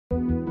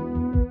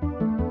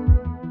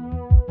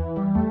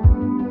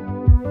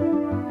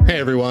Hey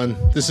everyone,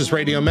 this is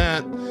Radio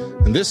Matt,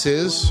 and this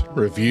is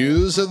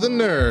Reviews of the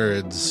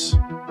Nerds.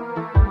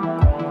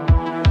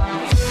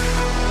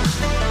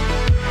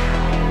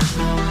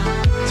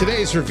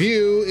 Today's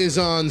review is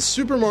on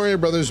Super Mario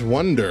Bros.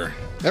 Wonder.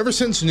 Ever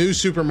since New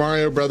Super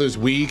Mario Bros.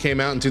 Wii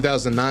came out in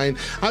 2009,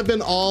 I've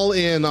been all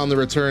in on the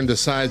return to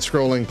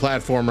side-scrolling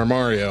platformer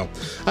Mario.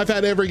 I've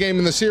had every game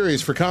in the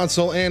series for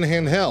console and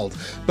handheld,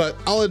 but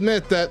I'll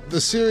admit that the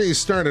series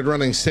started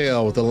running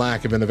stale with the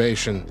lack of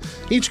innovation.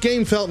 Each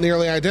game felt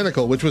nearly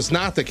identical, which was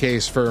not the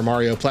case for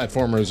Mario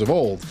platformers of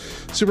old.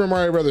 Super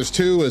Mario Bros.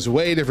 2 was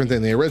way different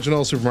than the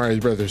original, Super Mario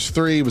Bros.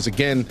 3 was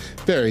again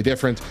very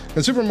different,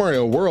 and Super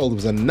Mario World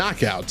was a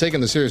knockout,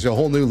 taking the series to a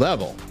whole new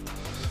level.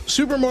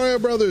 Super Mario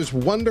Bros.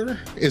 Wonder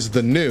is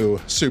the new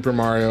Super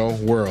Mario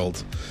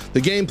World.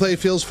 The gameplay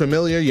feels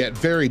familiar, yet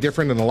very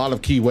different in a lot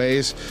of key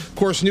ways. Of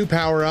course, new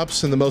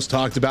power-ups, and the most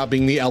talked about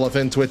being the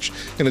elephant, which,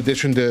 in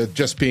addition to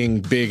just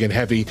being big and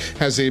heavy,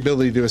 has the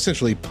ability to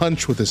essentially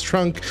punch with his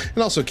trunk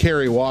and also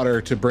carry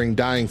water to bring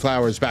dying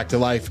flowers back to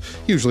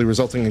life, usually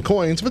resulting in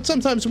coins, but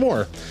sometimes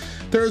more.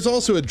 There is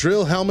also a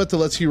drill helmet that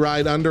lets you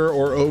ride under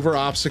or over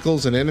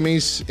obstacles and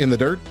enemies in the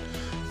dirt.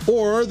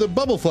 Or the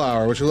bubble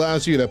flower, which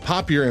allows you to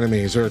pop your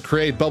enemies or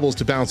create bubbles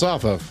to bounce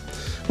off of.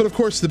 But of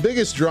course, the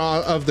biggest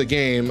draw of the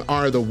game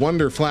are the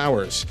Wonder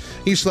Flowers.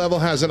 Each level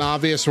has an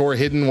obvious or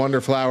hidden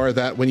Wonder Flower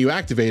that, when you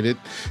activate it,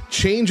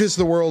 changes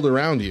the world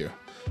around you.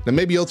 Now,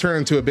 maybe you'll turn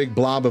into a big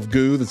blob of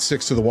goo that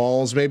sticks to the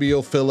walls. Maybe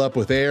you'll fill up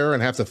with air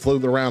and have to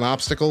float around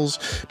obstacles.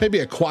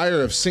 Maybe a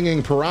choir of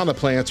singing piranha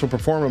plants will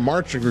perform a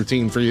marching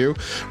routine for you.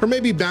 Or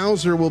maybe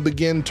Bowser will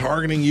begin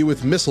targeting you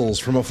with missiles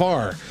from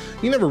afar.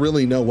 You never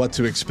really know what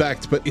to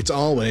expect, but it's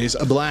always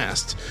a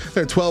blast.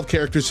 There are 12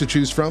 characters to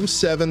choose from.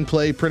 7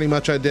 play pretty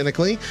much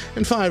identically,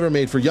 and 5 are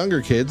made for younger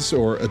kids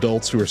or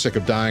adults who are sick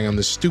of dying on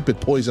this stupid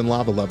poison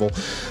lava level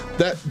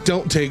that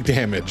don't take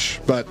damage,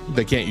 but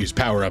they can't use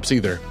power-ups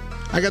either.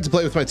 I got to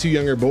play with my 2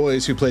 younger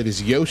boys who played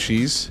as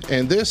Yoshis,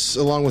 and this,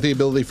 along with the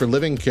ability for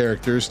living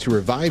characters to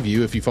revive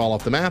you if you fall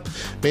off the map,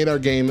 made our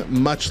game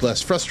much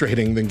less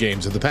frustrating than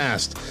games of the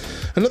past.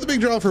 Another big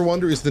draw for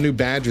Wonder is the new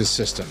badges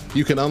system.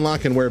 You can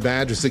unlock and wear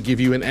badges that give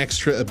you an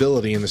extra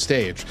ability in the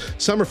stage.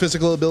 Some are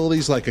physical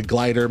abilities like a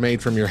glider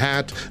made from your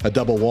hat, a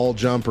double wall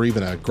jump, or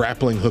even a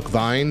grappling hook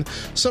vine.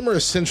 Some are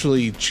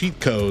essentially cheat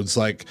codes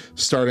like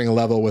starting a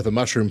level with a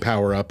mushroom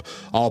power-up,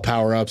 all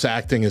power-ups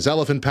acting as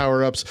elephant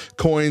power-ups,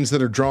 coins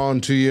that are drawn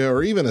to you,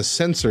 or even a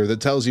sensor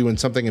that tells you when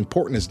something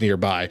important is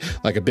nearby,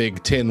 like a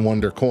big tin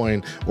Wonder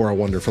coin or a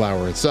Wonder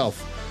Flower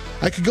itself.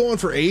 I could go on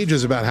for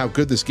ages about how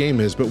good this game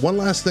is, but one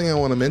last thing I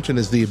want to mention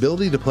is the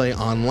ability to play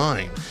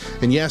online.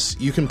 And yes,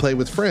 you can play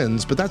with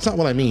friends, but that's not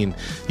what I mean.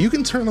 You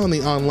can turn on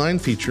the online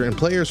feature and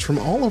players from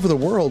all over the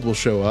world will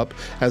show up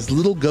as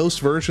little ghost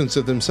versions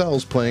of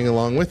themselves playing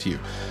along with you.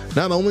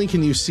 Not only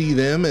can you see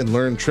them and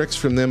learn tricks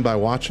from them by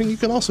watching, you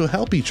can also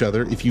help each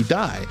other if you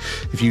die.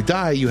 If you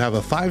die, you have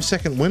a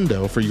 5-second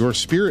window for your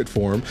spirit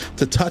form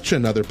to touch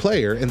another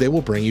player and they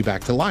will bring you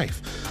back to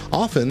life.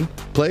 Often,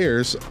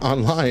 players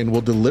online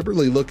will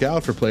deliberately look out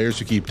for players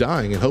who keep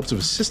dying in hopes of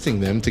assisting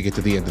them to get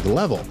to the end of the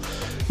level.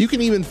 You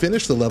can even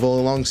finish the level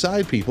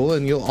alongside people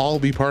and you'll all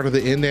be part of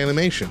the end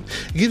animation.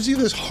 It gives you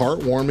this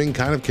heartwarming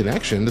kind of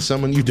connection to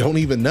someone you don't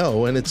even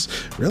know, and it's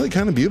really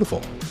kind of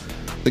beautiful.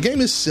 The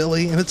game is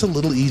silly and it's a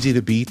little easy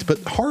to beat,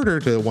 but harder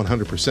to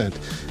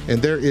 100%,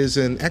 and there is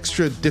an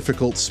extra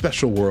difficult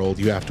special world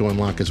you have to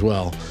unlock as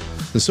well.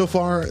 And so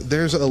far,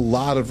 there's a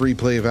lot of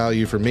replay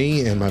value for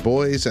me and my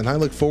boys, and I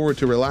look forward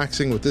to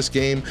relaxing with this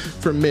game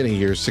for many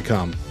years to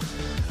come.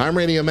 I'm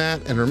Radio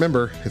Matt, and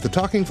remember, if the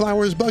talking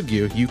flowers bug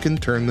you, you can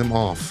turn them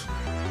off.